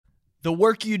The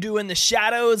work you do in the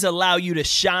shadows allow you to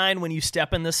shine when you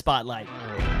step in the spotlight.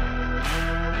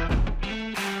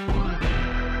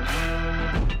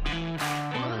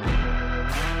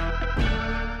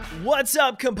 What's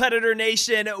up, Competitor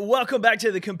Nation? Welcome back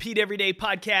to the Compete Everyday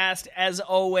podcast. As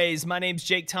always, my name's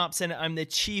Jake Thompson. I'm the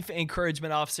Chief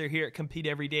Encouragement Officer here at Compete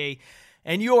Everyday,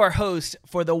 and your host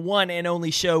for the one and only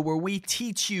show where we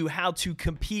teach you how to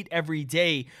compete every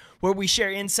day, where we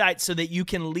share insights so that you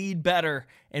can lead better,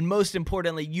 and most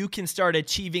importantly, you can start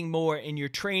achieving more in your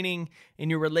training, in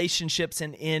your relationships,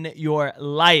 and in your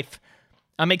life.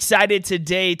 I'm excited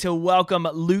today to welcome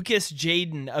Lucas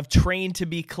Jadin of Train to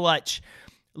Be Clutch.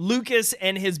 Lucas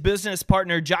and his business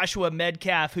partner, Joshua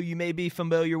Medcalf, who you may be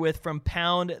familiar with from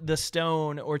Pound the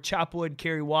Stone or Chop Wood,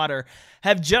 Carry Water,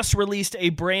 have just released a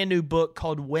brand new book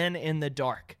called Win in the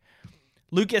Dark.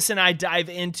 Lucas and I dive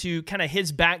into kind of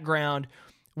his background,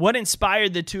 what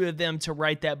inspired the two of them to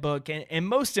write that book, and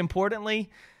most importantly,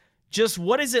 just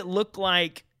what does it look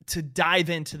like to dive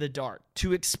into the dark,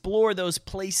 to explore those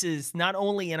places not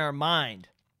only in our mind.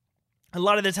 A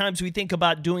lot of the times we think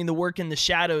about doing the work in the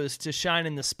shadows to shine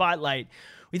in the spotlight.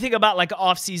 We think about like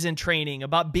off-season training,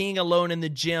 about being alone in the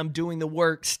gym, doing the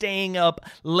work, staying up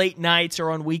late nights or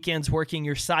on weekends working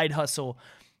your side hustle.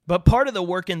 But part of the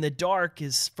work in the dark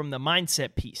is from the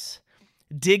mindset piece,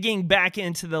 digging back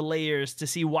into the layers to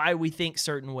see why we think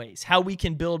certain ways, how we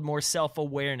can build more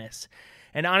self-awareness.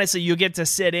 And honestly, you'll get to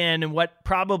sit in what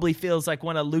probably feels like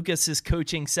one of Lucas's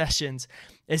coaching sessions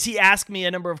as he asked me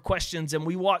a number of questions, and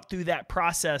we walked through that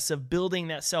process of building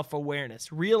that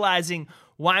self-awareness, realizing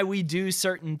why we do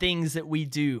certain things that we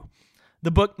do.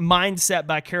 The book Mindset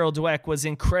by Carol Dweck was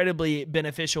incredibly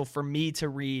beneficial for me to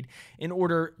read in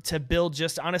order to build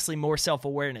just honestly more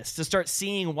self-awareness, to start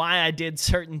seeing why I did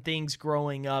certain things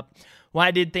growing up, why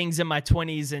I did things in my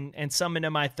 20s and some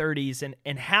into my 30s,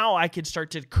 and how I could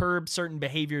start to curb certain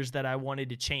behaviors that I wanted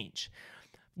to change.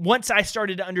 Once I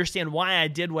started to understand why I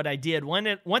did what I did,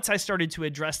 once I started to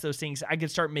address those things, I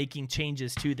could start making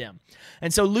changes to them.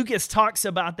 And so Lucas talks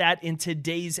about that in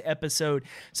today's episode.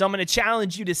 So I'm going to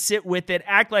challenge you to sit with it,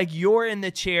 act like you're in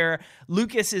the chair.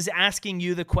 Lucas is asking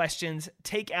you the questions.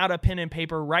 Take out a pen and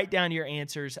paper, write down your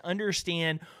answers,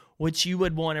 understand what you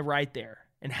would want to write there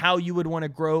and how you would want to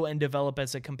grow and develop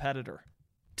as a competitor.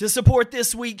 To support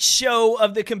this week's show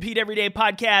of the Compete Everyday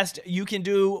podcast, you can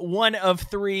do one of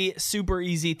three super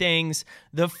easy things.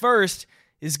 The first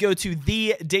is go to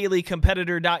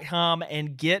thedailycompetitor.com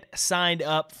and get signed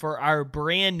up for our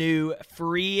brand new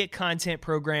free content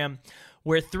program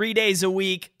where 3 days a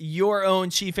week, your own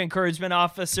Chief Encouragement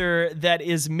Officer, that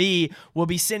is me, will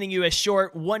be sending you a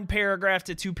short 1-paragraph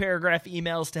to 2-paragraph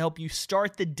emails to help you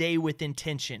start the day with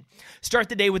intention. Start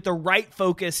the day with the right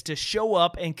focus to show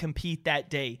up and compete that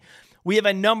day. We have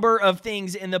a number of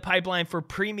things in the pipeline for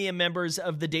premium members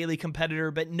of the Daily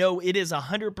Competitor, but no, it is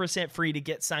 100% free to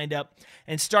get signed up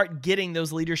and start getting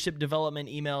those leadership development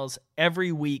emails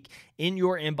every week in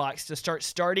your inbox to start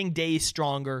starting days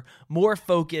stronger, more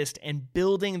focused, and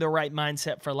building the right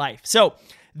mindset for life. So,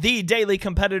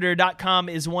 thedailycompetitor.com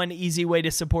is one easy way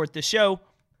to support the show.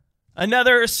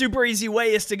 Another super easy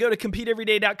way is to go to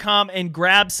CompeteEveryday.com and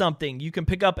grab something. You can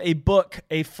pick up a book,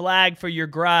 a flag for your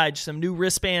garage, some new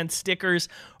wristband stickers,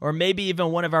 or maybe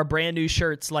even one of our brand new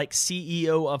shirts like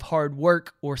CEO of Hard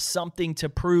Work or Something to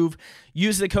Prove.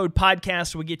 Use the code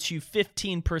podcast. We'll get you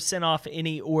 15% off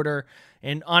any order.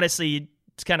 And honestly,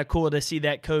 it's kind of cool to see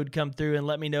that code come through and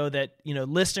let me know that,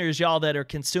 listeners, y'all that are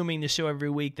consuming the show every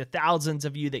week, the thousands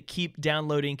of you that keep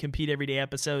downloading Compete Everyday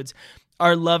episodes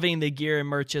are loving the gear and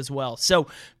merch as well. So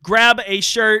grab a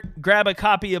shirt, grab a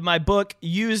copy of my book,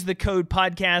 use the code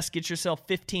podcast, get yourself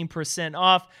 15%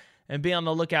 off, and be on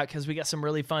the lookout because we got some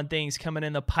really fun things coming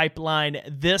in the pipeline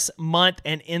this month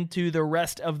and into the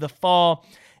rest of the fall,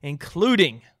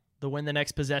 including the Win the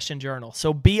Next Possession Journal.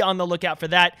 So be on the lookout for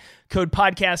that. Code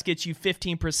podcast gets you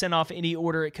 15% off any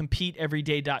order at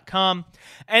CompeteEveryday.com.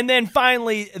 And then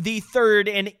finally, the third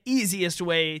and easiest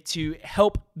way to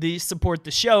help support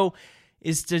the show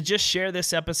is to just share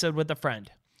this episode with a friend.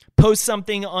 Post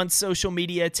something on social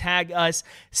media, tag us,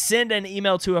 send an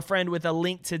email to a friend with a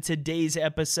link to today's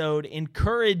episode.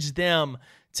 Encourage them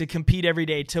to compete every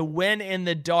day, to win in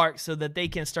the dark so that they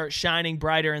can start shining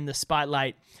brighter in the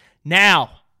spotlight. Now,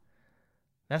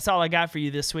 that's all I got for you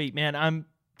this week, man. I'm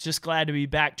just glad to be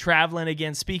back traveling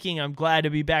again, speaking. I'm glad to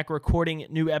be back recording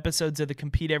new episodes of the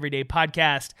Compete Everyday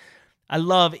podcast. I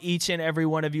love each and every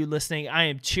one of you listening. I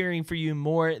am cheering for you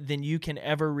more than you can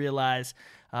ever realize.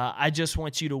 I just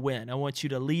want you to win. I want you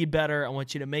to lead better. I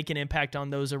want you to make an impact on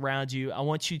those around you. I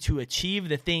want you to achieve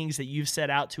the things that you've set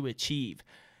out to achieve.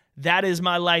 That is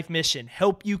my life mission.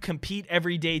 Help you compete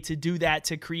every day to do that,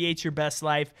 to create your best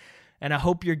life. And I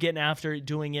hope you're getting after it,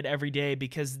 doing it every day,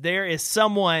 because there is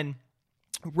someone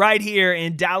right here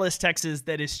in Dallas, Texas,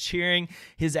 that is cheering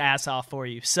his ass off for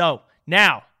you. So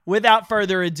now, without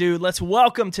further ado, let's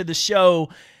welcome to the show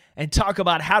and talk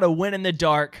about how to win in the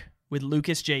dark with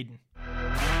Lucas Jadin.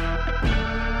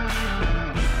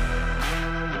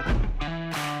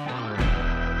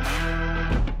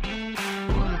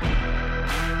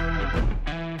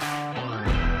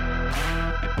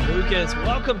 Lucas,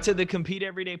 welcome to the Compete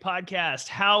Everyday podcast.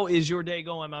 How is your day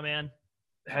going, my man?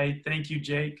 Hey, thank you,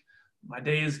 Jake. My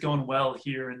day is going well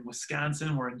here in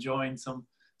Wisconsin. We're enjoying some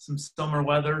summer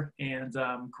weather, and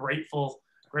I'm grateful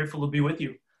to be with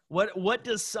you. What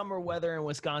does summer weather in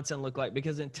Wisconsin look like?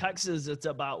 Because in Texas, it's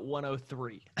about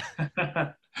 103.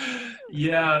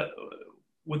 Yeah,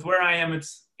 with where I am,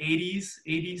 it's 80s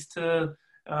to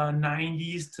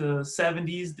 90s to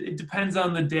 70s. It depends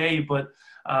on the day, but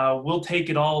we'll take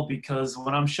it all, because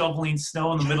when I'm shoveling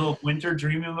snow in the middle of winter,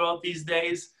 dreaming about these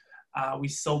days, we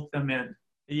soak them in.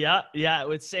 Yeah.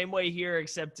 It's same way here,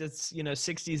 except it's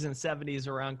 60s and 70s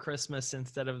around Christmas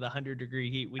instead of the 100-degree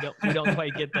heat. We don't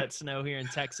quite get that snow here in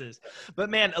Texas. But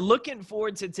man, looking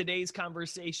forward to today's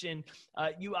conversation.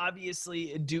 You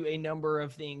obviously do a number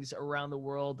of things around the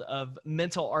world of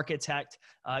mental architect.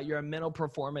 You're a mental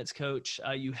performance coach.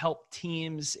 You help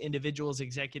teams, individuals,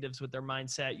 executives with their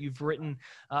mindset. You've written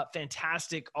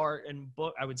fantastic art and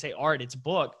book. I would say art. It's a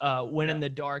book, Win in the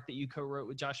Dark, that you co-wrote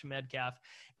with Joshua Medcalf.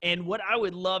 And what I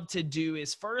would love to do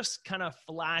is first kind of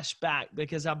flash back,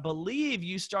 because I believe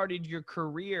you started your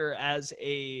career as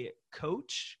a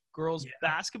coach, girls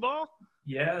basketball.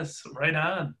 Yes, right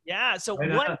on. Yeah. So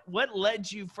what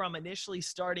led you from initially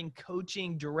starting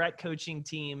coaching, direct coaching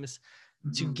teams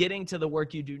to getting to the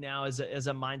work you do now as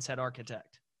a mindset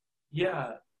architect?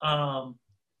 Yeah.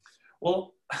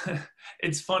 Well,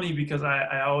 it's funny because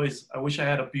I wish I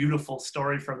had a beautiful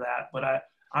story for that, but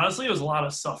honestly, it was a lot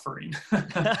of suffering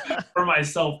for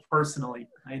myself personally.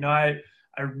 I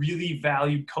really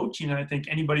valued coaching, and I think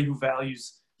anybody who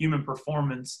values human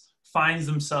performance finds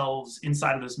themselves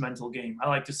inside of this mental game. I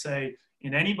like to say,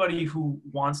 in anybody who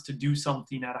wants to do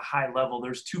something at a high level,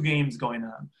 there's two games going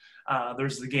on.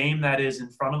 There's the game that is in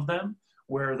front of them,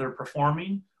 where they're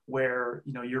performing, where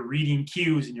you're reading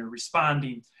cues and you're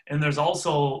responding, and there's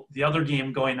also the other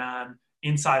game going on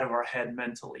inside of our head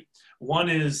mentally. One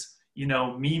is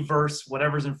me versus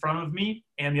whatever's in front of me,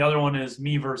 and the other one is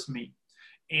me versus me.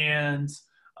 And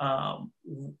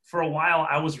for a while,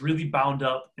 I was really bound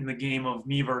up in the game of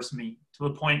me versus me, to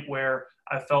the point where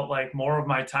I felt like more of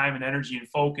my time and energy and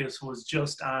focus was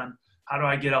just on how do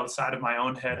I get outside of my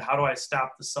own head? How do I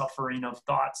stop the suffering of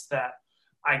thoughts that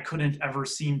I couldn't ever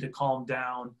seem to calm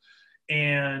down?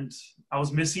 And I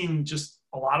was missing just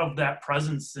a lot of that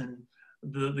presence and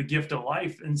the gift of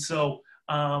life. And so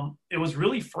it was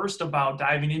really first about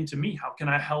diving into me. How can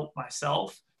I help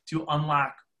myself to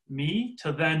unlock me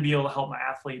to then be able to help my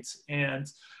athletes? And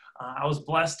I was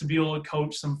blessed to be able to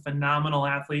coach some phenomenal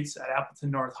athletes at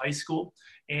Appleton North High School.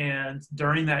 And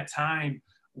during that time,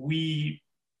 we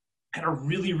had a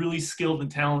really, really skilled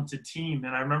and talented team.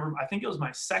 And I remember, I think it was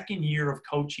my second year of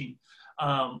coaching.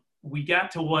 We got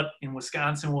to what in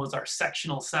Wisconsin was our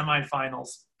sectional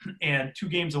semifinals, and 2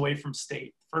 games away from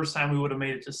state. First time we would have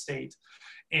made it to state,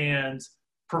 and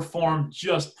performed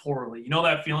just poorly. You know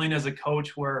that feeling as a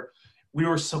coach where we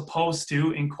were supposed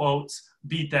to, in quotes,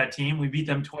 beat that team. We beat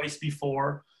them twice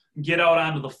before, get out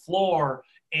onto the floor,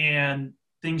 and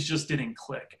things just didn't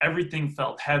click. Everything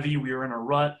felt heavy. We were in a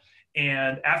rut.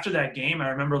 And after that game, I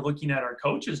remember looking at our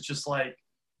coaches, just like,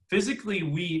 physically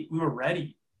we were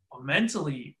ready, but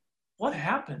mentally, what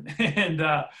happened?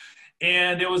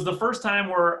 And it was the first time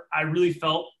where I really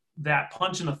felt that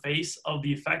punch in the face of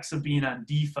the effects of being on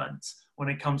defense when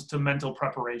it comes to mental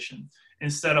preparation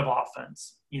instead of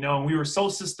offense. And we were so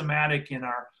systematic in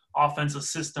our offensive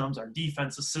systems, our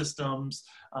defensive systems.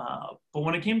 But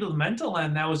when it came to the mental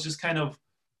end, that was just kind of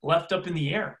left up in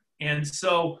the air. And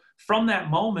so from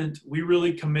that moment, we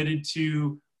really committed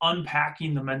to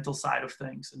unpacking the mental side of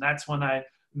things. And that's when I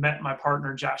met my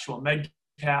partner, Joshua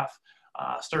Medcalf,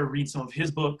 started reading some of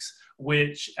his books,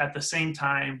 which at the same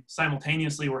time,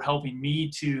 simultaneously, were helping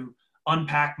me to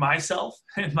unpack myself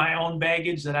and my own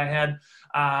baggage that I had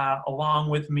along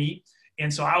with me.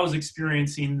 And so I was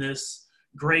experiencing this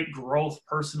great growth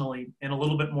personally and a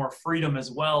little bit more freedom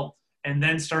as well, and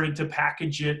then started to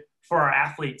package it for our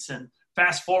athletes. And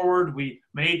fast forward, we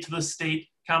made it to the state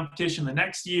competition the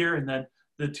next year, and then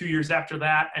the 2 years after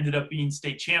that ended up being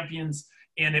state champions.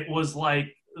 And it was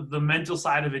like the mental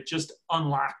side of it just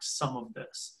unlocked some of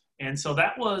this. And so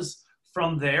that was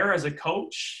from there, as a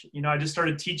coach, I just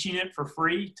started teaching it for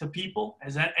free to people,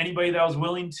 as anybody that was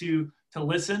willing to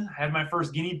listen. I had my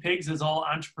first guinea pigs, as all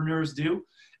entrepreneurs do.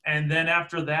 And then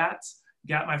after that,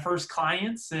 got my first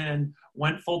clients and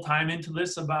went full time into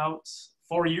this about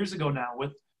 4 years ago now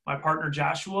with my partner,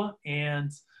 Joshua,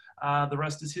 and the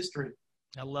rest is history.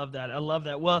 I love that. I love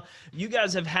that. Well, you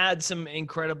guys have had some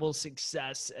incredible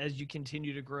success as you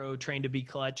continue to grow, train to be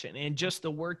clutch, and just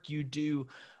the work you do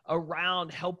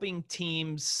around helping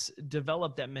teams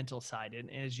develop that mental side.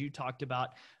 And as you talked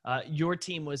about, your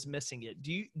team was missing it.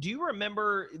 Do you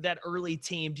remember that early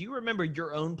team? Do you remember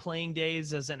your own playing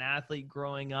days as an athlete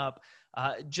growing up?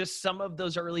 Just some of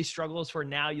those early struggles where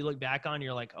now you look back on,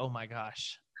 you're like, oh my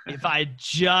gosh, if I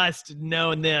just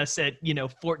known this at,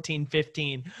 14,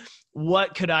 15,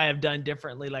 what could I have done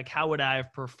differently? Like, how would I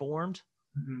have performed?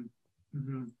 Mm-hmm.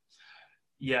 Mm-hmm.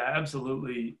 Yeah,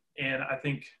 absolutely. And I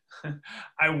think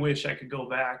I wish I could go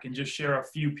back and just share a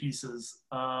few pieces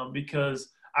because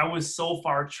I was so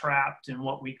far trapped in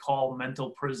what we call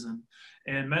mental prison.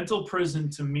 And mental prison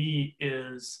to me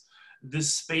is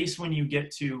this space when you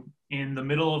get to in the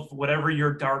middle of whatever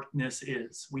your darkness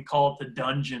is. We call it the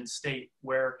dungeon state,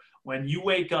 where when you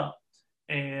wake up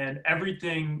and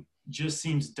everything just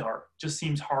seems dark, just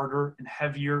seems harder and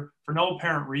heavier for no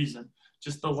apparent reason.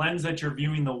 Just the lens that you're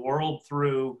viewing the world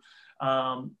through,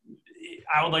 I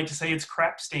would like to say it's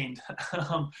crap stained.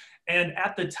 And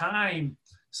at the time,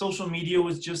 social media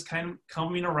was just kind of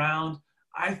coming around.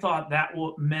 I thought that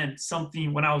meant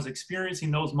something when I was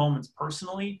experiencing those moments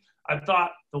personally. I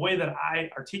thought the way that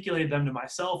I articulated them to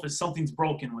myself is something's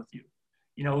broken with you.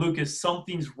 Lucas,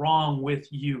 something's wrong with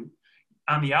you.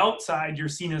 On the outside, you're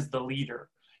seen as the leader.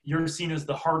 You're seen as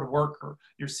the hard worker.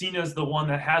 You're seen as the one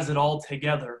that has it all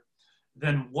together.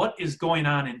 Then what is going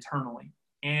on internally?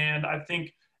 And I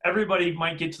think everybody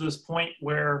might get to this point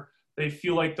where they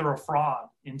feel like they're a fraud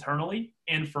internally.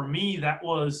 And for me, it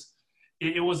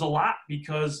was a lot,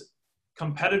 because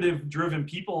competitive driven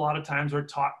people a lot of times are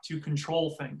taught to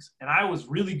control things. And I was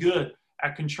really good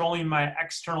at controlling my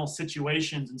external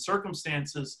situations and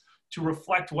circumstances to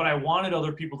reflect what I wanted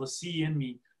other people to see in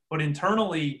me. But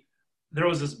internally, there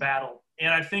was this battle.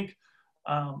 And I think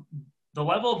the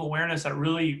level of awareness that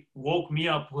really woke me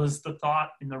up was the thought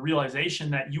and the realization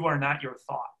that you are not your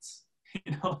thoughts.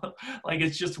 Like,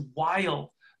 it's just wild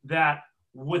that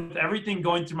with everything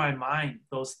going through my mind,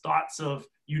 those thoughts of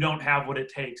you don't have what it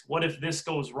takes, what if this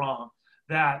goes wrong,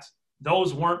 that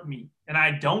those weren't me. And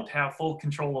I don't have full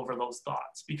control over those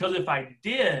thoughts, because if I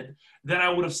did, then I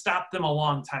would have stopped them a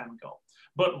long time ago.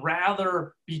 But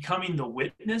rather becoming the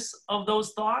witness of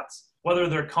those thoughts, whether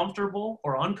they're comfortable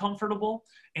or uncomfortable.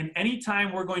 And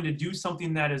anytime we're going to do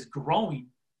something that is growing,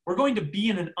 we're going to be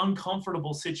in an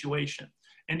uncomfortable situation.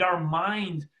 And our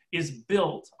mind is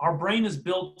built, our brain is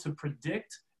built to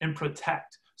predict and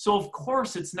protect. So of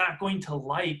course it's not going to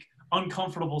like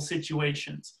uncomfortable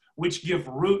situations, which give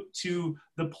root to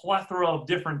the plethora of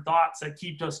different thoughts that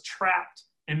keep us trapped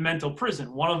in mental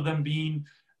prison. One of them being,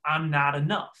 I'm not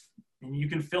enough. And you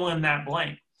can fill in that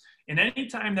blank. And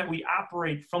anytime that we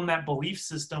operate from that belief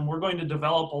system, we're going to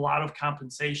develop a lot of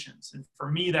compensations. And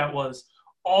for me, that was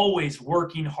always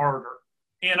working harder.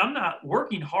 And I'm not,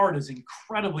 working hard is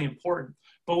incredibly important,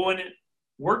 but when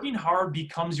working hard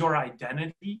becomes your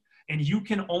identity and you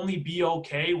can only be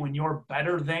okay when you're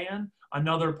better than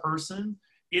another person,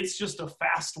 it's just a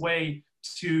fast way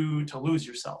to lose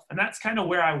yourself. And that's kind of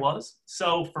where I was.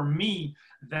 So for me,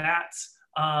 that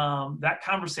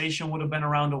conversation would have been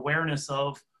around awareness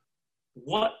of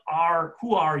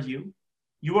who are you?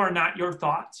 You are not your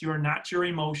thoughts. You are not your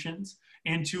emotions.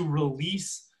 And to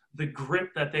release the grip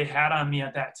that they had on me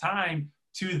at that time,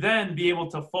 to then be able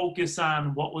to focus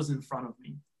on what was in front of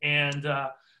me. And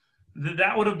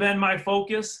that would have been my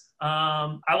focus.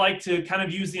 I like to kind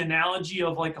of use the analogy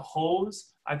of like a hose.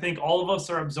 I think all of us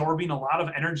are absorbing a lot of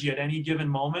energy at any given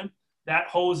moment. That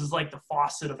hose is like the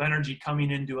faucet of energy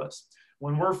coming into us.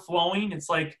 When we're flowing, it's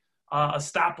like a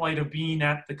stoplight of being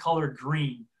at the color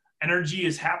green. Energy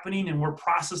is happening and we're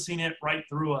processing it right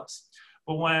through us.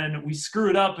 But when we screw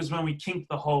it up is when we kink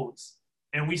the hose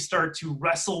and we start to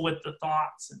wrestle with the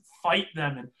thoughts and fight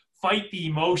them and fight the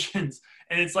emotions.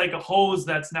 And it's like a hose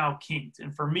that's now kinked.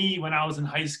 And for me, when I was in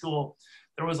high school,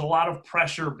 there was a lot of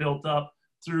pressure built up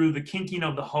through the kinking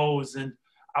of the hose. And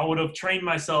I would have trained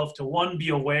myself to, one, be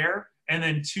aware, and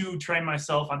then two, train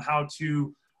myself on how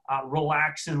to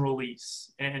relax and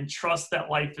release and trust that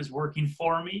life is working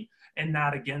for me and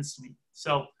not against me.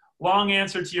 So long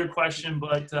answer to your question,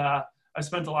 but I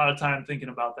spent a lot of time thinking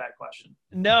about that question.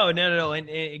 No. An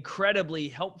incredibly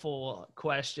helpful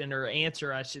question or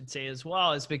answer, I should say, as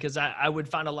well, is because I would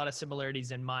find a lot of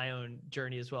similarities in my own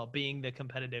journey as well, being the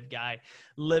competitive guy,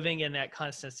 living in that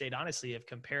constant state, honestly, of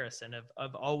comparison,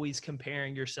 of always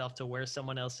comparing yourself to where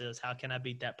someone else is. How can I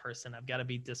beat that person? I've got to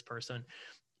beat this person,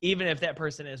 even if that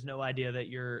person has no idea that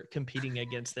you're competing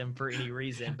against them for any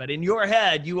reason. But in your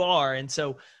head, you are. And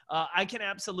so I can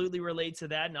absolutely relate to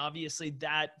that. And obviously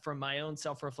that, from my own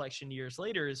self-reflection years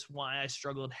later, is why I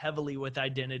struggled heavily with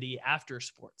identity after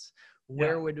sports.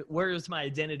 Where is my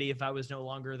identity if I was no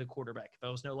longer the quarterback, if I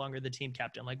was no longer the team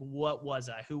captain? Like, what was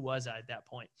I? Who was I at that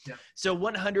point? Yeah. So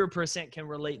 100% can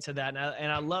relate to that.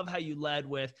 And I love how you led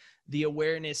with the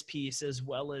awareness piece as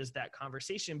well as that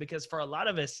conversation, because for a lot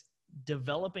of us,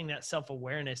 developing that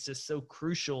self-awareness is so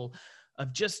crucial,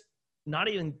 of just not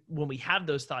even when we have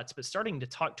those thoughts, but starting to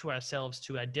talk to ourselves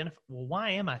to identify, well, why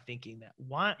am I thinking that?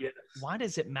 Why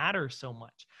does it matter so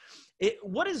much?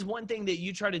 What is one thing that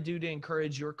you try to do to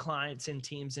encourage your clients and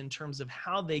teams in terms of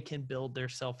how they can build their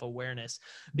self-awareness?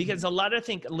 Because a lot of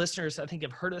listeners, I think,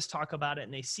 have heard us talk about it,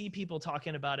 and they see people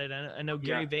talking about it. I know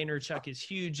Gary Vaynerchuk is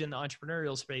huge in the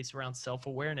entrepreneurial space around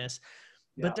self-awareness.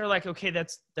 But they're like, okay,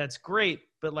 that's great.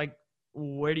 But like,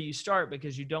 where do you start?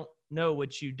 Because you don't know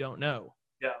what you don't know.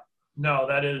 Yeah, no,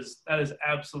 that is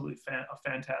absolutely a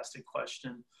fantastic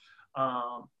question.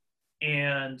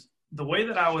 And the way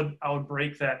that I would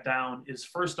break that down is,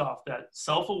 first off, that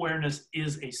self-awareness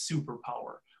is a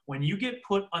superpower. When you get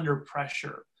put under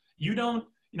pressure, you don't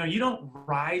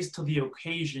rise to the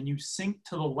occasion. You sink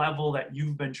to the level that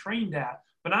you've been trained at.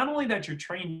 But not only that you're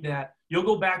trained at, you'll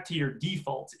go back to your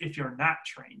defaults if you're not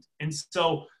trained. And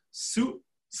so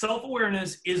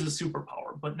self-awareness is a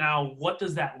superpower. But now, what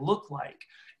does that look like?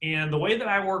 And the way that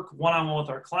I work one-on-one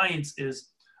with our clients is,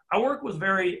 I work with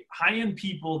very high-end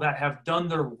people that have done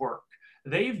their work.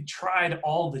 They've tried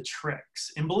all the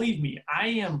tricks. And believe me,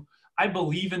 I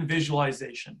believe in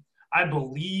visualization. I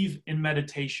believe in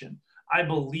meditation. I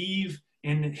believe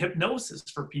in hypnosis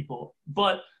for people.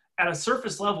 But at a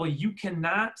surface level, you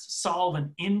cannot solve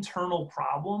an internal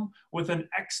problem with an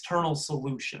external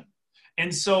solution.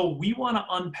 And so we want to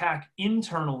unpack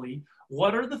internally,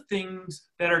 what are the things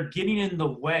that are getting in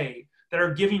the way, that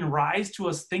are giving rise to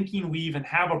us thinking we even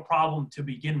have a problem to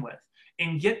begin with,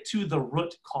 and get to the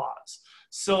root cause.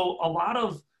 So a lot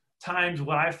of times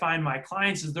what I find my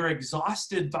clients is they're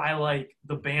exhausted by like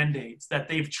the Band-Aids that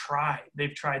they've tried.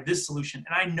 They've tried this solution.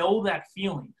 And I know that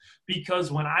feeling,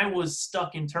 because when I was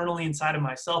stuck internally inside of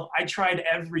myself, I tried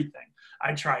everything.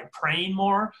 I tried praying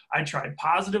more. I tried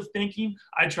positive thinking.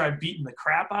 I tried beating the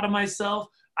crap out of myself.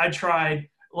 I tried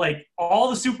like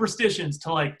all the superstitions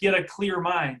to like get a clear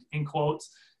mind, in quotes.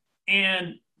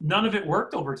 And none of it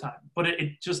worked over time, but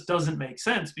it just doesn't make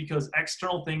sense, because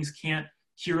external things can't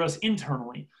cure us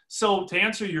internally. So to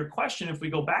answer your question, if we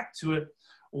go back to it,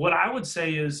 what I would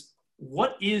say is,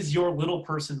 what is your little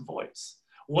person voice?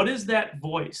 What is that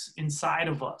voice inside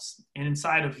of us and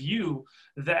inside of you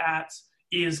that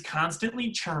is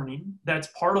constantly churning, that's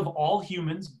part of all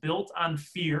humans, built on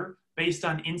fear, based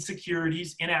on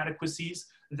insecurities, inadequacies,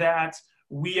 that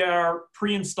we are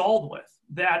pre-installed with,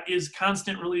 that is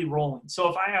constantly rolling? So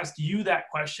if I asked you that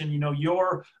question,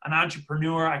 you're an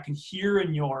entrepreneur. I can hear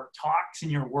in your talks, in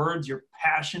your words, you're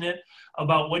passionate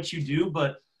about what you do.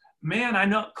 But man, I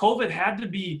know COVID had to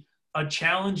be a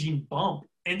challenging bump.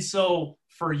 And so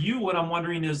for you, what I'm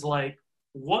wondering is like,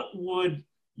 what would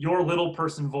your little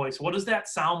person voice, what does that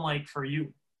sound like for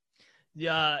you?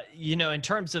 Yeah, in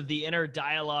terms of the inner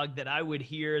dialogue that I would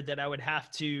hear, that I would have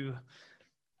to,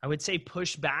 I would say,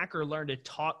 push back or learn to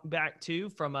talk back to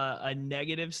from a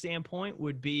negative standpoint,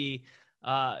 would be,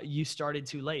 you started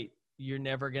too late. You're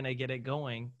never going to get it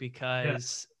going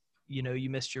because, you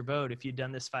missed your boat. If you'd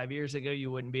done this 5 years ago, you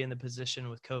wouldn't be in the position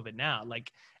with COVID now.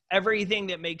 Like, everything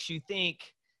that makes you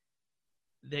think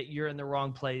that you're in the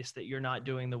wrong place, that you're not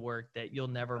doing the work, that you'll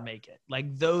never make it.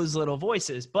 Like those little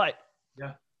voices. But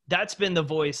that's been the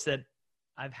voice that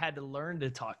I've had to learn to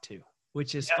talk to,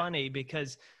 which is funny,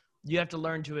 because you have to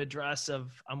learn to address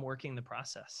I'm working the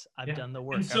process. I've done the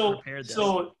work. And so, I've prepared this.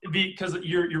 So because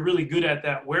you're really good at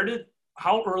that,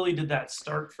 how early did that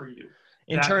start for you?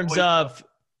 In terms of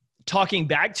talking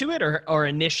back to it, or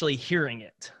initially hearing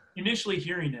it? Initially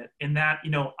hearing it, and that,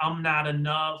 I'm not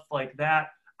enough, like that,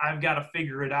 I've got to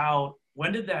figure it out.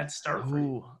 When did that start for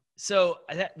you? So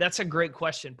that's a great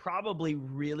question. Probably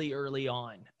really early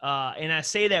on. And I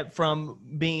say that from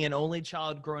being an only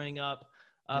child growing up.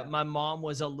 My mom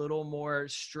was a little more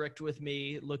strict with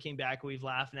me. Looking back, we've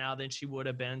laughed now, than she would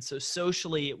have been. So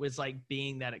socially, it was like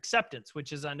being that acceptance,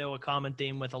 which is, I know, a common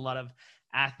theme with a lot of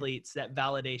athletes, that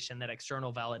validation, that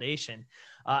external validation.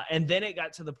 And then it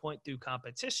got to the point through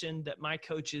competition that my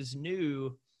coaches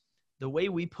knew the way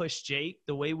we push Jake,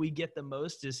 the way we get the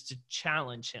most is to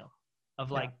challenge him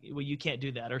of like, well, you can't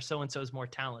do that, or so-and-so is more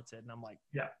talented. And I'm like,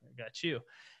 yeah, I got you.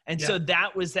 And so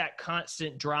that was that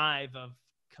constant drive of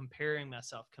comparing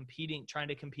myself, competing, trying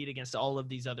to compete against all of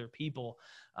these other people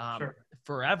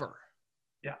forever.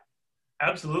 Yeah,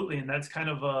 absolutely. And that's kind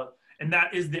of and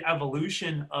that is the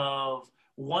evolution of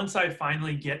once I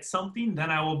finally get something,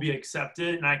 then I will be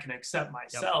accepted and I can accept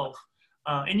myself.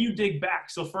 And you dig back.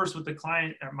 So first with the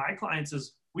client or my clients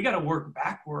is we got to work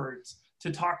backwards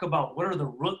to talk about what are the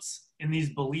roots in these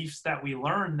beliefs that we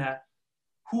learn that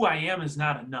who I am is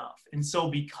not enough. And so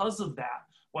because of that,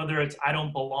 whether it's I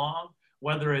don't belong,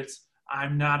 whether it's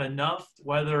I'm not enough,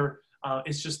 whether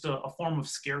it's just a form of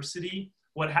scarcity,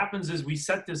 what happens is we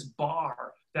set this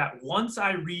bar that once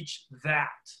I reach that,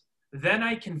 then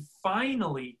I can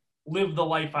finally live the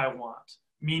life I want.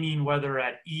 Meaning whether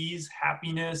at ease,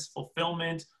 happiness,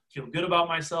 fulfillment, feel good about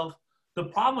myself. The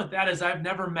problem with that is I've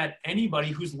never met anybody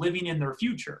who's living in their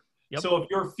future. So if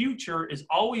your future is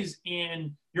always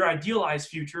in, your idealized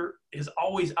future is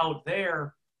always out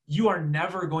there, you are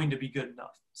never going to be good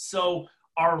enough. So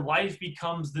our life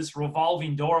becomes this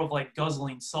revolving door of like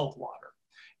guzzling salt water.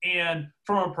 And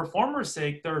from a performer's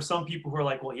sake, there are some people who are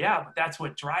like, well, yeah, but that's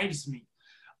what drives me.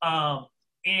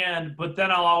 But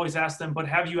then I'll always ask them, but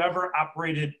have you ever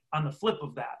operated on the flip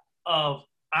of that, of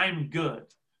I'm good?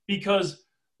 Because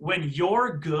when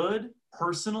you're good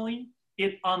personally,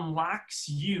 it unlocks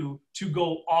you to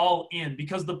go all in,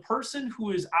 because the person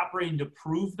who is operating to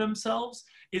prove themselves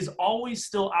is always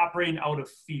still operating out of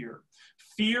fear.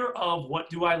 Fear of what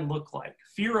do I look like?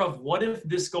 Fear of what if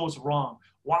this goes wrong?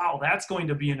 Wow, that's going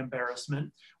to be an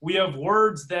embarrassment. We have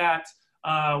words that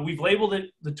we've labeled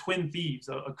it the twin thieves.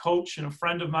 A coach and a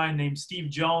friend of mine named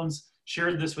Steve Jones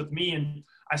shared this with me, and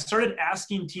I started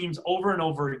asking teams over and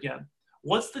over again,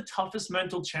 what's the toughest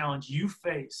mental challenge you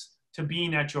face to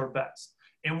being at your best?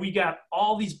 And we got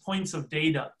all these points of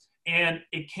data, and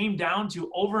it came down to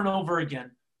over and over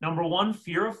again, number one,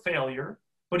 fear of failure,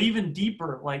 but even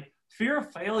deeper, like fear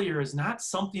of failure is not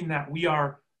something that we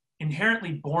are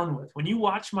inherently born with. When you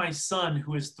watch my son,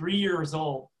 who is 3 years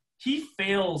old, he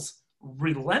fails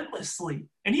relentlessly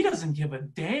and he doesn't give a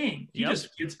dang. He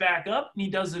just gets back up and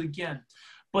he does it again.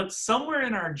 But somewhere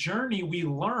in our journey, we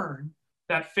learn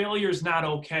that failure is not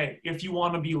okay if you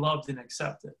want to be loved and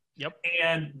accepted.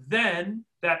 And then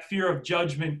that fear of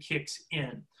judgment kicks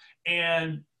in.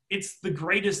 And it's the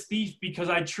greatest thief, because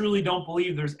I truly don't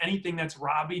believe there's anything that's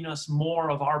robbing us more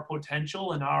of our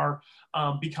potential and our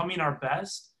becoming our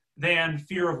best than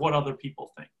fear of what other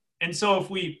people think. And so if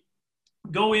we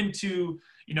go into,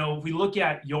 if we look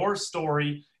at your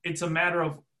story, it's a matter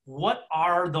of what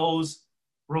are those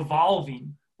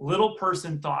revolving little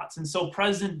person thoughts. And so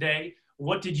present day,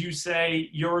 what did you say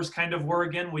yours kind of were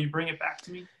again? Will you bring it back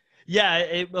to me?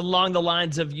 Yeah, along the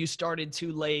lines of you started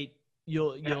too late,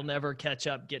 you'll never catch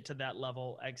up, get to that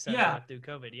level, etc. through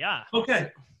COVID. Yeah.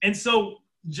 Okay. And so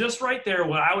just right there,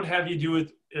 what I would have you do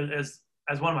with as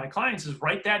one of my clients is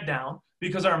write that down,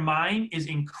 because our mind is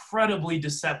incredibly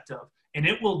deceptive and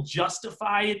it will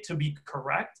justify it to be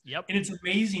correct. And it's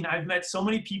amazing. I've met so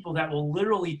many people that will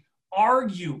literally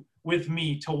argue with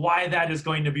me to why that is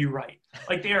going to be right.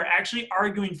 Like they are actually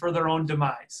arguing for their own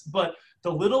demise. But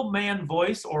the little man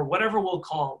voice, or whatever we'll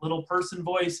call it, little person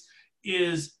voice,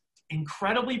 is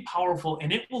incredibly powerful,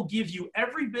 and it will give you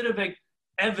every bit of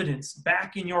evidence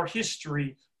back in your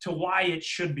history to why it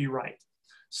should be right.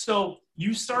 So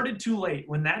you started too late.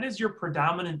 When that is your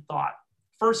predominant thought,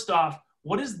 first off,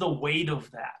 what is the weight of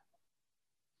that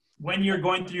when you're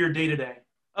going through your day-to-day?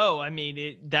 Oh, I mean,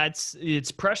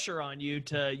 it's pressure on you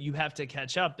you have to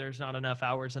catch up. There's not enough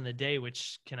hours in the day,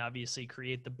 which can obviously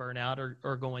create the burnout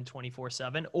or going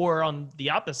 24/7. Or on the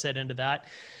opposite end of that,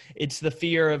 it's the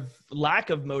fear of lack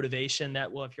of motivation that,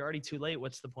 well, if you're already too late,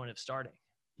 what's the point of starting?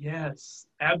 Yes,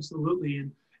 absolutely.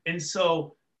 And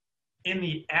so in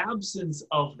the absence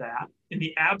of that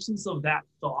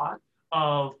thought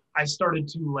of I started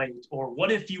too late, or what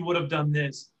if you would have done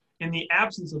this, in the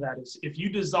absence of that, is if you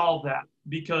dissolve that,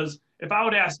 because if I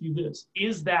would ask you this,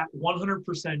 is that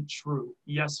 100% true?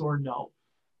 Yes or no?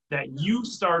 That you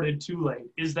started too late.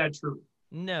 Is that true?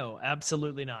 No,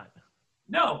 absolutely not.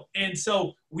 No. And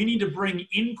so we need to bring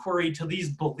inquiry to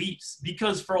these beliefs,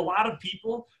 because for a lot of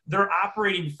people, they're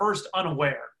operating first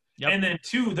unaware. And then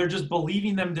two, they're just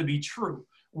believing them to be true,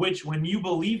 which when you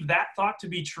believe that thought to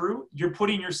be true, you're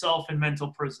putting yourself in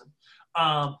mental prison.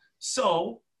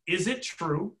 So is it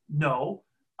true? No.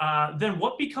 Then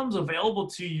what becomes available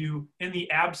to you in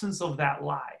the absence of that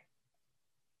lie?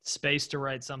 Space to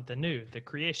write something new, the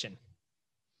creation.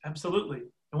 Absolutely.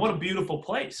 And what a beautiful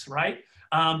place, right?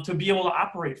 To be able to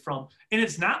operate from. And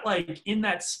it's not like in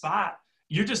that spot,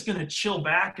 you're just going to chill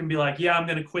back and be like, yeah, I'm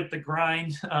going to quit the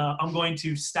grind. I'm going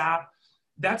to stop.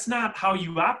 That's not how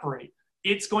you operate.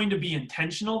 It's going to be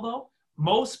intentional, though.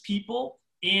 Most people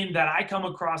in that I come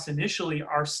across initially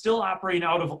are still operating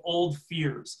out of old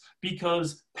fears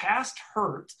because past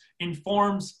hurt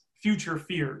informs future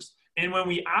fears. And when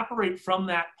we operate from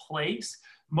that place,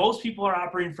 most people are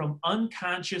operating from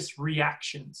unconscious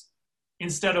reactions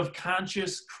instead of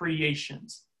conscious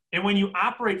creations. And when you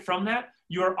operate from that,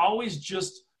 you're always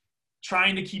just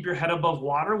trying to keep your head above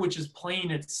water, which is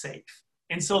playing it safe.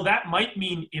 And so that might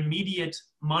mean immediate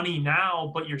money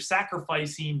now, but you're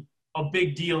sacrificing a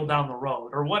big deal down the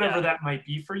road or whatever that might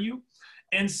be for you.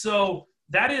 And so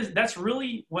that's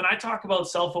really when I talk about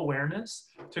self-awareness,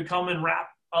 to come and wrap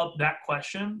up that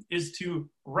question, is to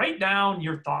write down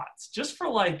your thoughts just for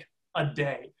like a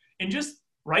day and just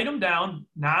write them down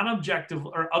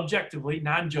objectively,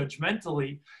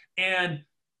 non-judgmentally. And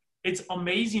it's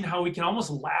amazing how we can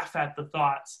almost laugh at the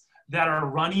thoughts that are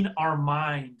running our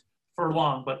mind for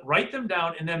long, but write them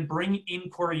down and then bring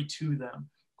inquiry to them,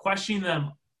 questioning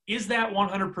them. Is that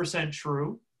 100%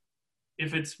 true?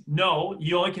 If it's no,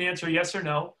 you only can answer yes or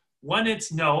no. When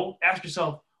it's no, ask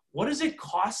yourself, what does it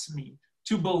cost me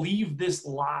to believe this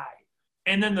lie?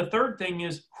 And then the third thing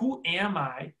is, who am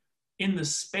I in the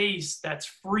space that's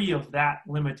free of that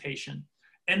limitation?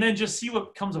 And then just see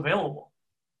what comes available.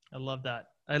 I love that.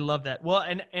 I love that. Well,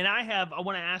 and I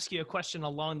want to ask you a question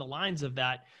along the lines of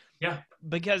that. Yeah.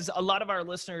 Because a lot of our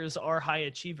listeners are high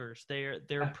achievers.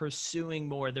 They're pursuing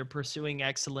more. They're pursuing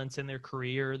excellence in their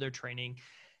career, their training.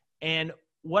 And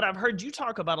what I've heard you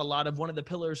talk about a lot of, one of the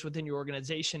pillars within your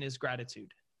organization is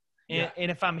gratitude.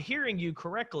 And if I'm hearing you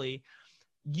correctly,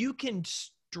 you can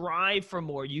strive for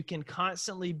more. You can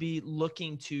constantly be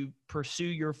looking to pursue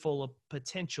your full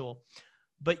potential,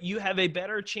 but you have a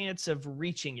better chance of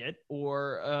reaching it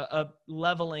or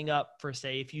leveling up, for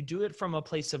say, if you do it from a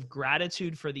place of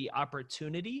gratitude for the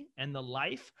opportunity and the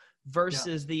life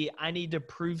versus the I need to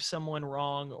prove someone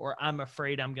wrong or I'm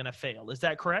afraid I'm going to fail. Is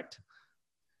that correct?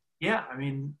 Yeah. I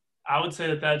mean, I would say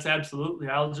that that's absolutely.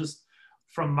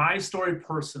 From my story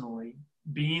personally,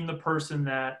 being the person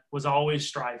that was always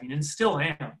striving and still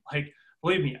am, like,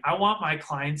 believe me, I want my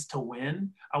clients to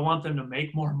win. I want them to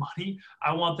make more money.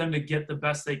 I want them to get the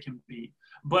best they can be.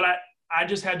 But I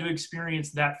just had to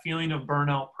experience that feeling of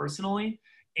burnout personally.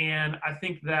 And I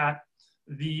think that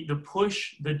the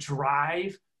push, the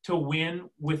drive to win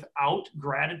without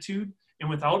gratitude and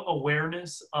without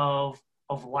awareness of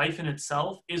life in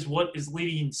itself is what is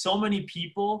leading so many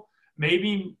people,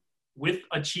 maybe with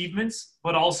achievements,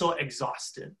 but also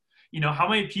exhausted. You know, how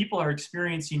many people are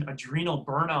experiencing adrenal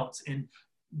burnouts and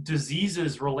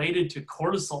diseases related to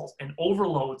cortisol and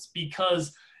overloads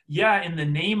because, in the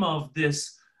name of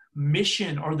this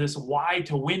mission or this why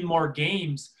to win more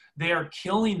games, they are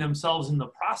killing themselves in the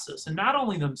process. And not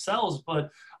only themselves, but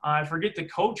I forget the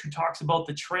coach who talks about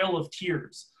the trail of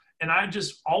tears. And I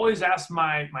just always ask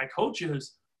my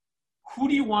coaches, who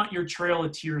do you want your trail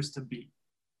of tears to be?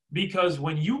 Because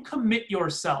when you commit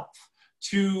yourself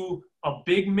to a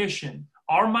big mission,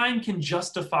 our mind can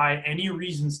justify any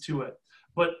reasons to it.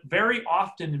 But very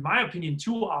often, in my opinion,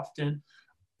 too often,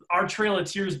 our trail of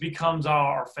tears becomes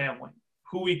our family,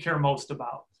 who we care most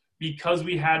about, because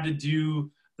we had to do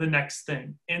the next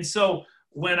thing. And so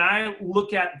when I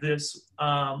look at this,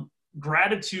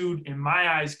 gratitude in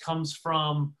my eyes comes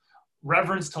from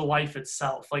reverence to life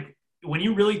itself. Like when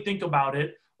you really think about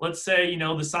it, let's say,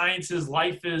 the science is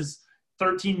life is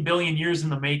 13 billion years in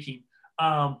the making.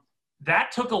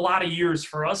 That took a lot of years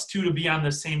for us two to be on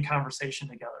the same conversation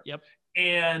together. Yep.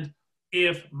 And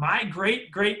if my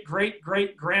great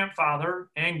grandfather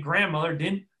and grandmother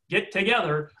didn't get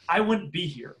together, I wouldn't be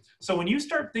here. So when you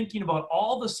start thinking about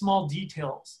all the small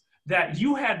details that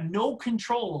you had no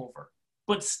control over,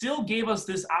 but still gave us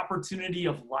this opportunity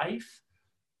of life,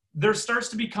 there starts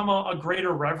to become a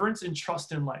greater reverence and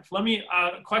trust in life. Let me,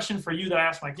 a question for you that I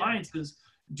ask my clients is,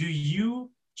 do you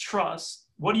trust,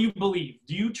 what do you believe?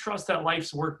 Do you trust that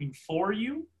life's working for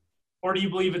you, or do you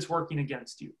believe it's working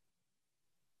against you?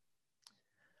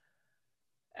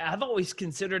 I've always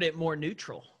considered it more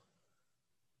neutral,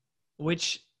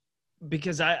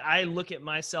 because I look at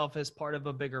myself as part of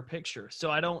a bigger picture.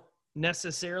 So I don't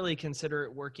necessarily consider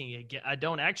it working again. I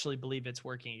don't actually believe it's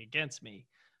working against me.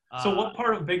 So what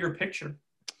part of bigger picture?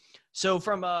 So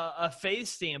from a faith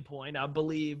standpoint, I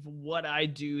believe what I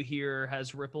do here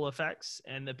has ripple effects,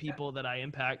 and the people that I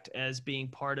impact as being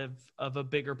part of a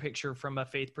bigger picture from a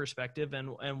faith perspective,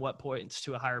 and what points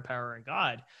to a higher power in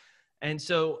God. And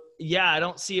so, yeah, I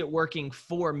don't see it working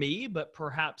for me, but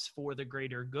perhaps for the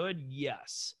greater good.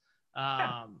 Yes.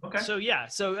 Yeah. Okay.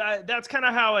 So that's kind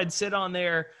of how I'd sit on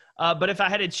there. But if I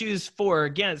had to choose for or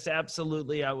against,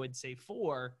 absolutely, I would say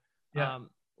for, Yeah.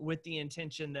 with the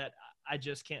intention that I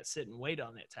just can't sit and wait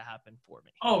on it to happen for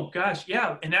me. Oh gosh,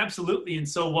 yeah, and absolutely. And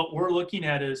so what we're looking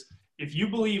at is if you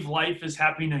believe life is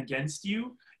happening against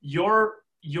you, your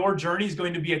journey is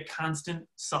going to be a constant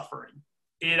suffering.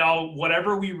 It all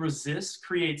whatever we resist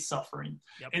creates suffering.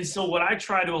 Yep. And so what I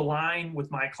try to align with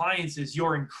my clients is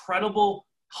your incredible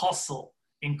hustle,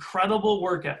 incredible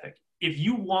work ethic. If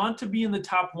you want to be in the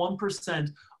top 1%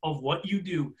 of what you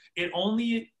do, it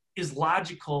only is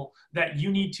logical that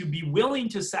you need to be willing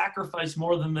to sacrifice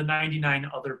more than the 99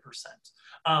 other percent.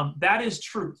 That is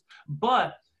truth.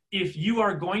 But if you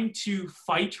are going to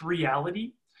fight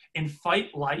reality and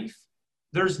fight life,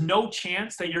 there's no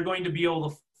chance that you're going to be able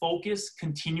to focus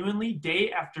continually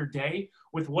day after day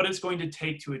with what it's going to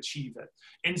take to achieve it.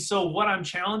 And so what I'm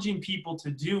challenging people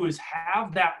to do is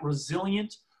have that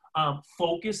resilient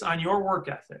focus on your work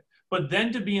ethic, but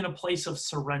then to be in a place of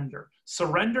surrender.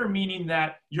 Surrender meaning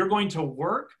that you're going to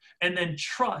work and then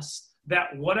trust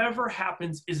that whatever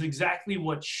happens is exactly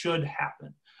what should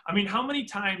happen. I mean, how many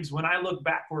times when I look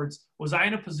backwards, was I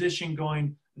in a position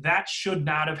going, that should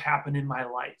not have happened in my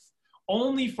life,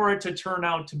 only for it to turn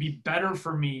out to be better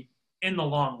for me in the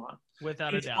long run?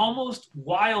 Without a doubt. It's almost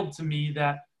wild to me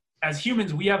that as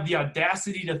humans, we have the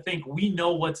audacity to think we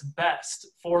know what's best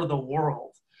for the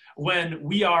world when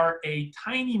we are a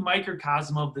tiny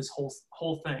microcosm of this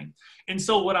whole thing. And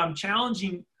so what I'm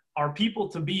challenging our people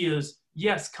to be is,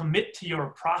 yes, commit to your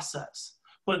process,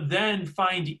 but then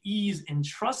find ease in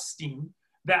trusting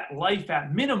that life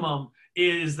at minimum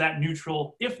is that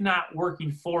neutral, if not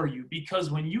working for you.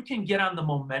 Because when you can get on the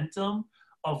momentum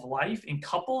of life and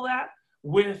couple that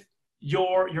with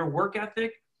your work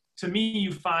ethic, to me,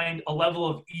 you find a level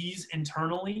of ease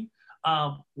internally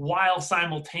while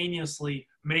simultaneously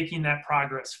making that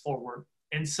progress forward.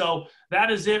 And so that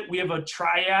is it. We have a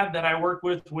triad that I work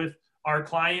with our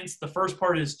clients. The first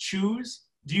part is choose.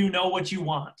 Do you know what you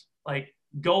want? Like,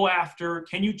 go after,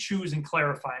 can you choose and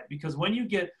clarify it? Because when you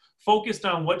get focused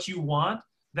on what you want,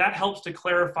 that helps to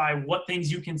clarify what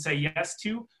things you can say yes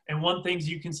to and what things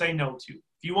you can say no to.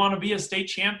 If you want to be a state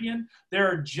champion, there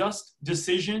are just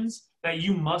decisions that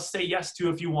you must say yes to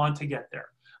if you want to get there.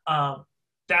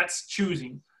 That's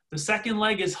choosing. The second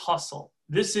leg is hustle.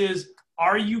 This is,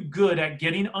 are you good at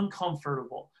getting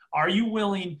uncomfortable? Are you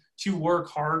willing to work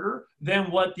harder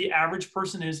than what the average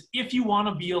person is if you want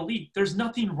to be elite? There's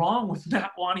nothing wrong with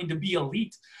not wanting to be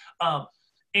elite.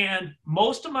 And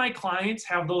most of my clients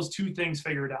have those two things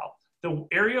figured out. The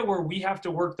area where we have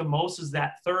to work the most is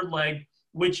that third leg,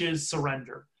 which is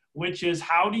surrender, which is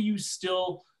how do you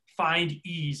still find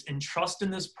ease and trust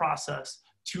in this process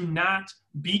to not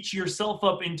beat yourself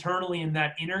up internally in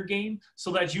that inner game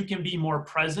so that you can be more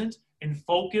present and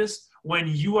focused when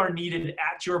you are needed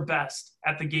at your best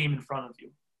at the game in front of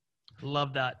you.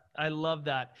 Love that. I love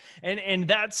that. And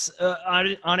that's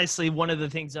honestly one of the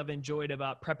things I've enjoyed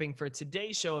about prepping for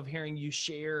today's show, of hearing you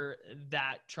share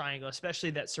that triangle,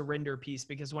 especially that surrender piece,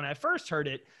 because when I first heard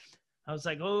it, I was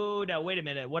like, oh, now wait a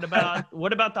minute. What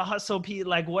about the hustle piece?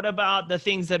 Like, what about the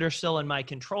things that are still in my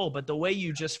control? But the way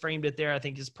you just framed it there, I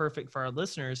think is perfect for our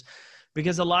listeners,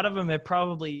 because a lot of them have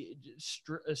probably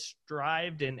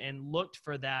strived and looked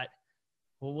for that.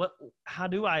 Well, how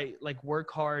do I like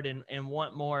work hard and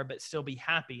want more, but still be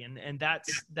happy? And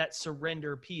that's that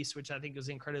surrender piece, which I think is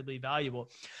incredibly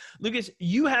valuable. Lucas,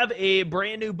 you have a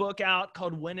brand new book out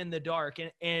called Win in the Dark.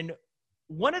 And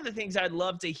one of the things I'd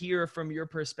love to hear from your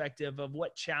perspective of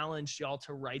what challenged y'all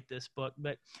to write this book,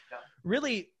 but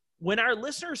really when our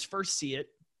listeners first see it,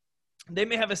 they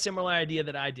may have a similar idea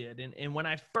that I did. And when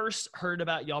I first heard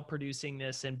about y'all producing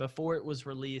this and before it was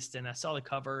released and I saw the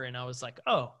cover and I was like,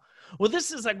 oh, well,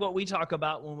 this is like what we talk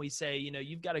about when we say, you know,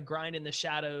 you've got to grind in the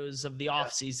shadows of the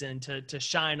off season to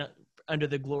shine under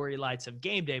the glory lights of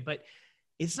game day. But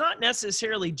it's not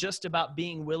necessarily just about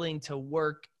being willing to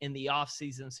work in the off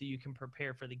season so you can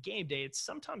prepare for the game day. It's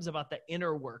sometimes about the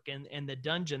inner work and the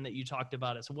dungeon that you talked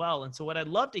about as well. And so what I'd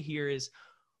love to hear is,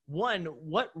 one,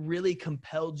 what really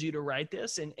compelled you to write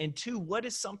this? And two, what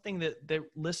is something that the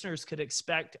listeners could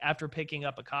expect after picking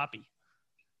up a copy?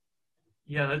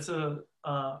 Yeah, that's a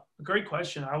great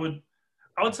question. I would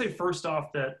say first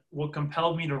off that what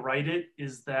compelled me to write it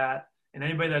is that And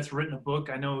anybody that's written a book,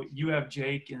 I know you have,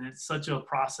 Jake, and it's such a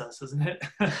process, isn't it?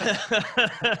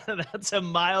 That's a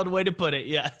mild way to put it.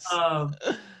 Yes.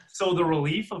 So the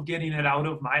relief of getting it out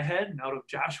of my head and out of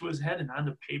Joshua's head and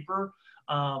onto paper,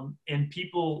 and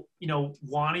people,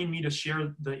 wanting me to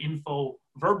share the info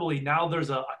verbally, now there's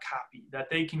a copy that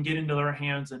they can get into their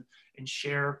hands and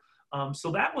share.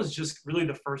 So that was just really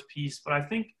the first piece. But I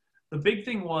think the big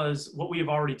thing was what we have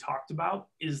already talked about,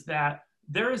 is that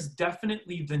there is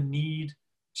definitely the need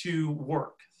to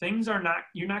work.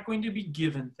 You're not going to be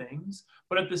given things,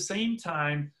 but at the same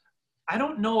time, I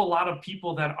don't know a lot of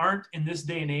people that aren't in this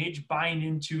day and age buying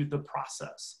into the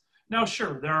process. Now,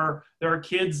 sure, there are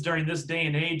kids during this day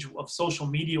and age of social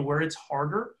media where it's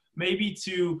harder maybe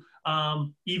to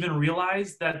even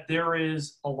realize that there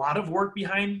is a lot of work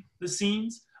behind the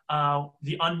scenes,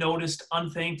 the unnoticed,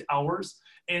 unthanked hours.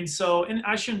 And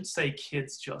I shouldn't say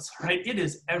kids just, right? It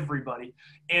is everybody.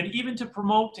 And even to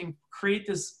promote and create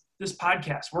this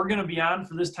podcast, we're going to be on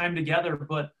for this time together,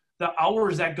 but the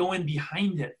hours that go in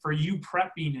behind it for you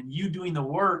prepping and you doing the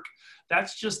work,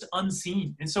 that's just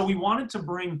unseen. And so we wanted to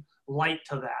bring light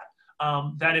to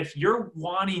that, that if you're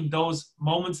wanting those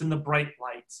moments in the bright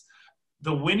lights,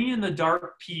 the winning in the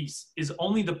dark piece is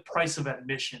only the price of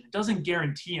admission. It doesn't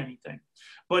guarantee anything.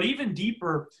 But even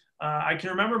deeper, I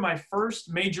can remember my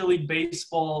first Major League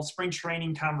Baseball spring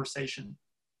training conversation.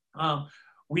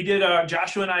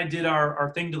 Joshua and I did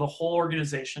our thing to the whole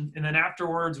organization. And then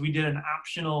afterwards, we did an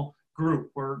optional group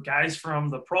where guys from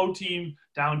the pro team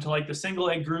down to like the single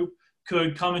A group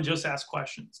could come and just ask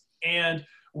questions. And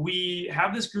we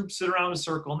have this group sit around a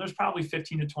circle, and there's probably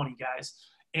 15 to 20 guys.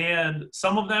 And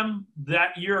some of them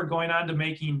that year are going on to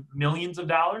making millions of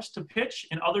dollars to pitch,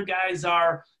 and other guys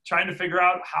are trying to figure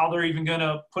out how they're even going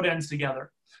to put ends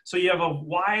together. So you have a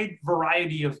wide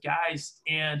variety of guys,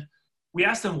 and we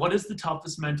asked them, what is the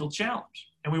toughest mental challenge?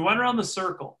 And we went around the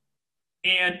circle.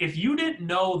 And if you didn't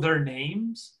know their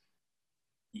names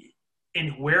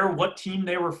and what team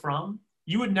they were from,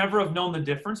 you would never have known the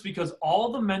difference, because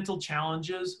all the mental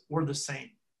challenges were the same.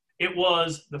 It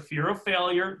was the fear of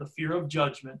failure, the fear of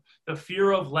judgment, the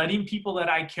fear of letting people that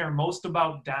I care most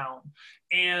about down.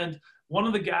 And one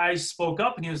of the guys spoke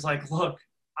up and he was like, look,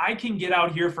 I can get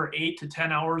out here for 8 to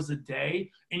 10 hours a day.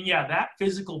 And yeah, that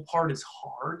physical part is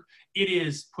hard. It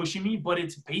is pushing me, but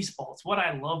it's baseball. It's what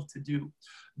I love to do.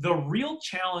 The real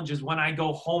challenge is when I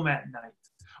go home at night.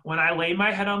 When I lay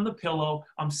my head on the pillow,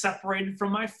 I'm separated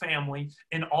from my family,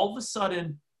 and all of a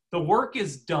sudden the work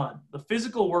is done. The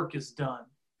physical work is done.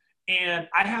 And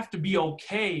I have to be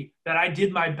okay that I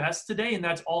did my best today, and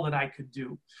that's all that I could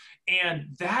do.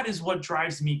 And that is what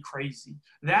drives me crazy.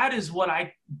 That is what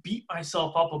I beat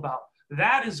myself up about.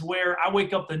 That is where I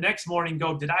wake up the next morning and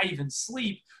go, did I even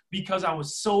sleep? Because I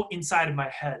was so inside of my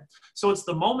head. So it's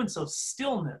the moments of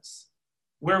stillness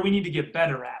where we need to get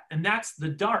better at. And that's the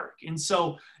dark. And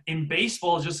so in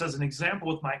baseball, just as an example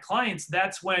with my clients,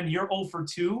 that's when you're 0 for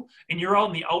 2 and you're out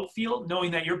in the outfield knowing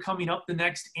that you're coming up the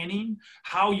next inning,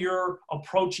 how you're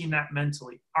approaching that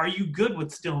mentally. Are you good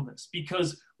with stillness?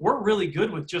 Because we're really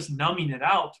good with just numbing it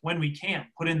out when we can.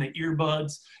 Put in the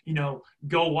earbuds,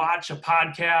 go watch a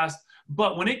podcast.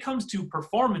 But when it comes to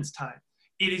performance time,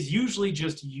 it is usually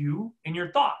just you and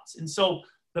your thoughts. And so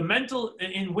the mental,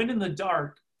 in Win in the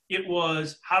Dark, it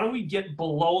was, how do we get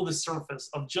below the surface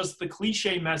of just the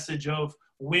cliche message of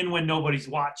win when nobody's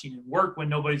watching and work when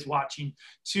nobody's watching,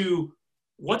 to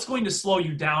what's going to slow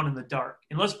you down in the dark?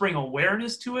 And let's bring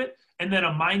awareness to it, and then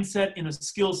a mindset and a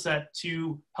skill set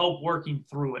to help working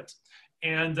through it.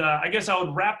 And I guess I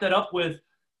would wrap that up with,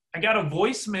 I got a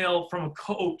voicemail from a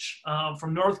coach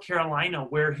from North Carolina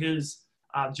where his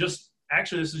this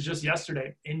was just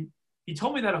yesterday, and he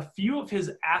told me that a few of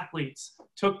his athletes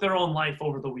took their own life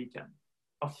over the weekend.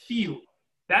 A few.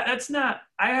 That's not,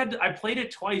 I played it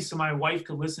twice so my wife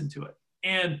could listen to it.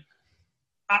 And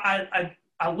I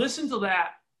listened to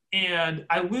that, and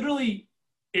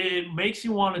it makes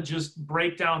you want to just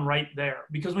break down right there.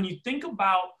 Because when you think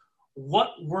about what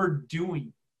we're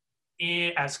doing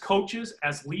as coaches,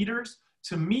 as leaders,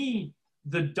 to me,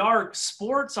 the dark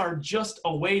sports are just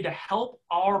a way to help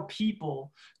our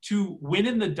people to win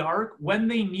in the dark when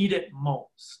they need it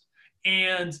most.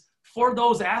 And for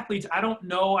those athletes, I don't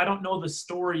know the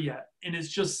story yet. And it's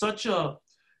just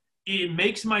it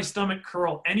makes my stomach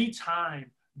curl anytime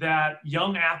that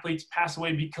young athletes pass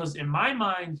away, because in my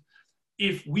mind,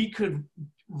 if we could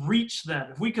reach them,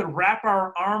 if we could wrap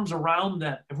our arms around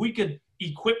them, if we could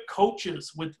equip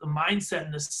coaches with the mindset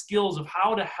and the skills of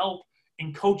how to help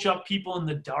and coach up people in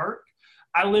the dark,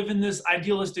 I live in this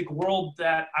idealistic world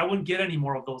that I wouldn't get any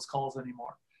more of those calls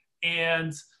anymore.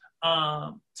 And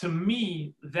to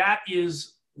me, that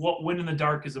is what Win in the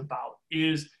Dark is about,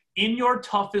 is in your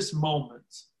toughest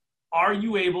moments, are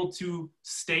you able to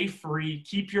stay free,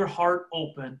 keep your heart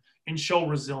open, and show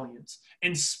resilience?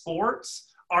 And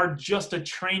sports are just a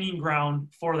training ground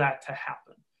for that to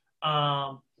happen.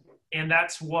 And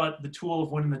that's what the tool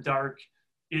of Win in the Dark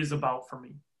is about for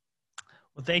me.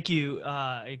 Well, thank you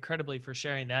incredibly for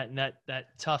sharing that and that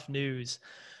tough news,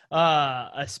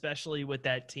 especially with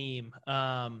that team.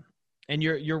 And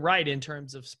you're right in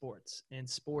terms of sports, and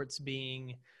sports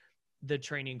being the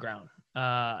training ground.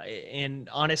 And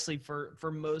honestly,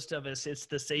 for most of us, it's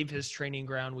the safest training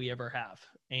ground we ever have.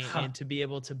 And to be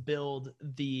able to build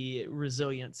the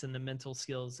resilience and the mental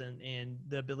skills and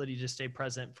the ability to stay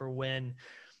present for when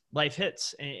life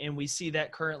hits. And we see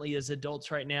that currently as adults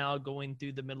right now going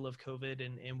through the middle of COVID.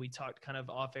 And we talked kind of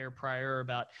off air prior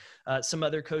about some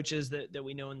other coaches that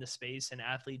we know in the space and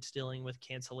athletes dealing with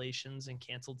cancellations and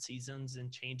canceled seasons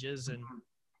and changes, and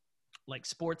like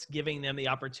sports giving them the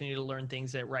opportunity to learn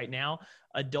things that right now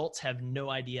adults have no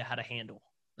idea how to handle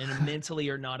and mentally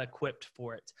are not equipped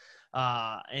for it.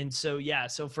 And so,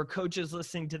 so for coaches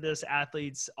listening to this,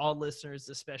 athletes, all listeners,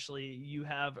 especially, you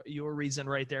have your reason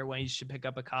right there why you should pick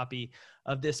up a copy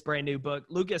of this brand new book.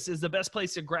 Lucas, is the best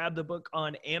place to grab the book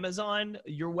on Amazon,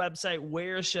 your website?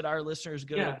 Where should our listeners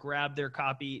go to grab their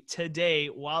copy today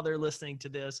while they're listening to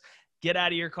this? Get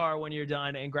out of your car when you're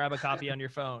done and grab a copy on your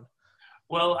phone.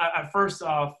 Well, I first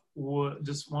off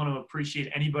just want to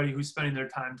appreciate anybody who's spending their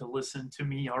time to listen to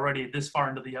me already this far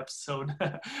into the episode.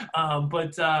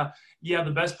 But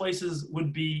the best places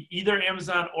would be either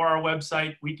Amazon or our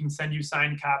website. We can send you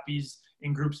signed copies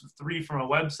in groups of 3 from a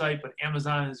website, but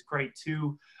Amazon is great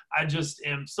too. I just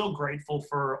am so grateful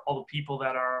for all the people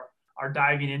that are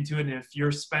diving into it. And if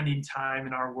you're spending time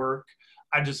in our work,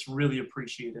 I just really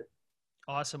appreciate it.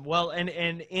 Awesome. Well, and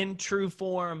in true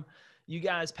form, you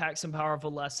guys pack some powerful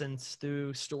lessons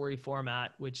through story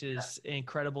format, which is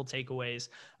incredible takeaways.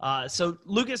 So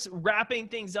Lucas, wrapping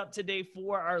things up today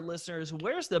for our listeners,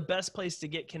 where's the best place to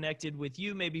get connected with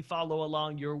you? Maybe follow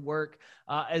along your work,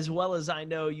 as well as I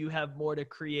know you have more to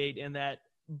create in that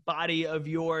body of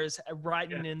yours,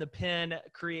 writing in the pen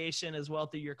creation as well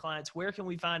through your clients. Where can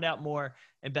we find out more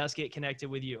and best get connected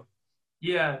with you?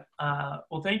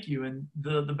 Well, thank you. And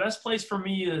the best place for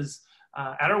me is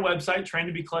at our website,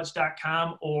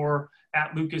 traintobeclutch.com, or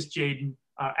at Lucas Jadin,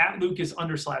 at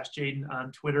Lucas_Jadin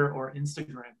on Twitter or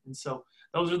Instagram. And so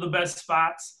those are the best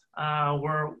spots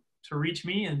where to reach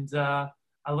me. And I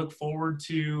look forward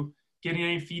to getting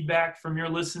any feedback from your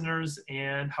listeners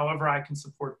and however I can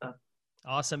support them.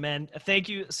 Awesome, man. Thank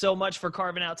you so much for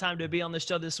carving out time to be on the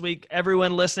show this week.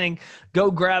 Everyone listening,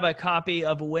 go grab a copy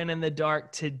of Win in the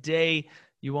Dark today.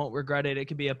 You won't regret it. It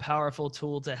could be a powerful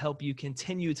tool to help you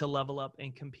continue to level up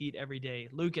and compete every day.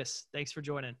 Lucas, thanks for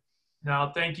joining.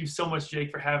 No, thank you so much,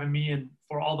 Jake, for having me and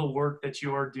for all the work that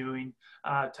you are doing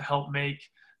to help make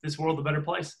this world a better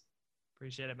place.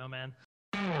 Appreciate it, my man.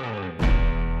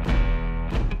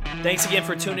 Thanks again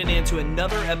for tuning in to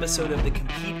another episode of the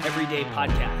Compete Everyday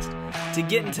podcast. To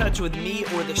get in touch with me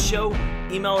or the show,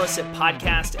 email us at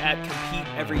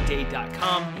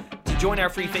podcast@competeeveryday.com. To join our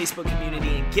free Facebook community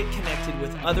and get connected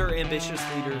with other ambitious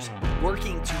leaders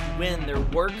working to win their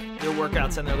work, their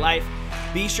workouts, and their life,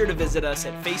 be sure to visit us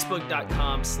at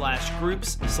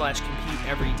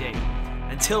facebook.com/groups/competeeveryday.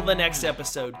 Until the next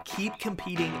episode, keep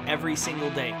competing every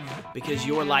single day because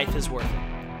your life is worth it.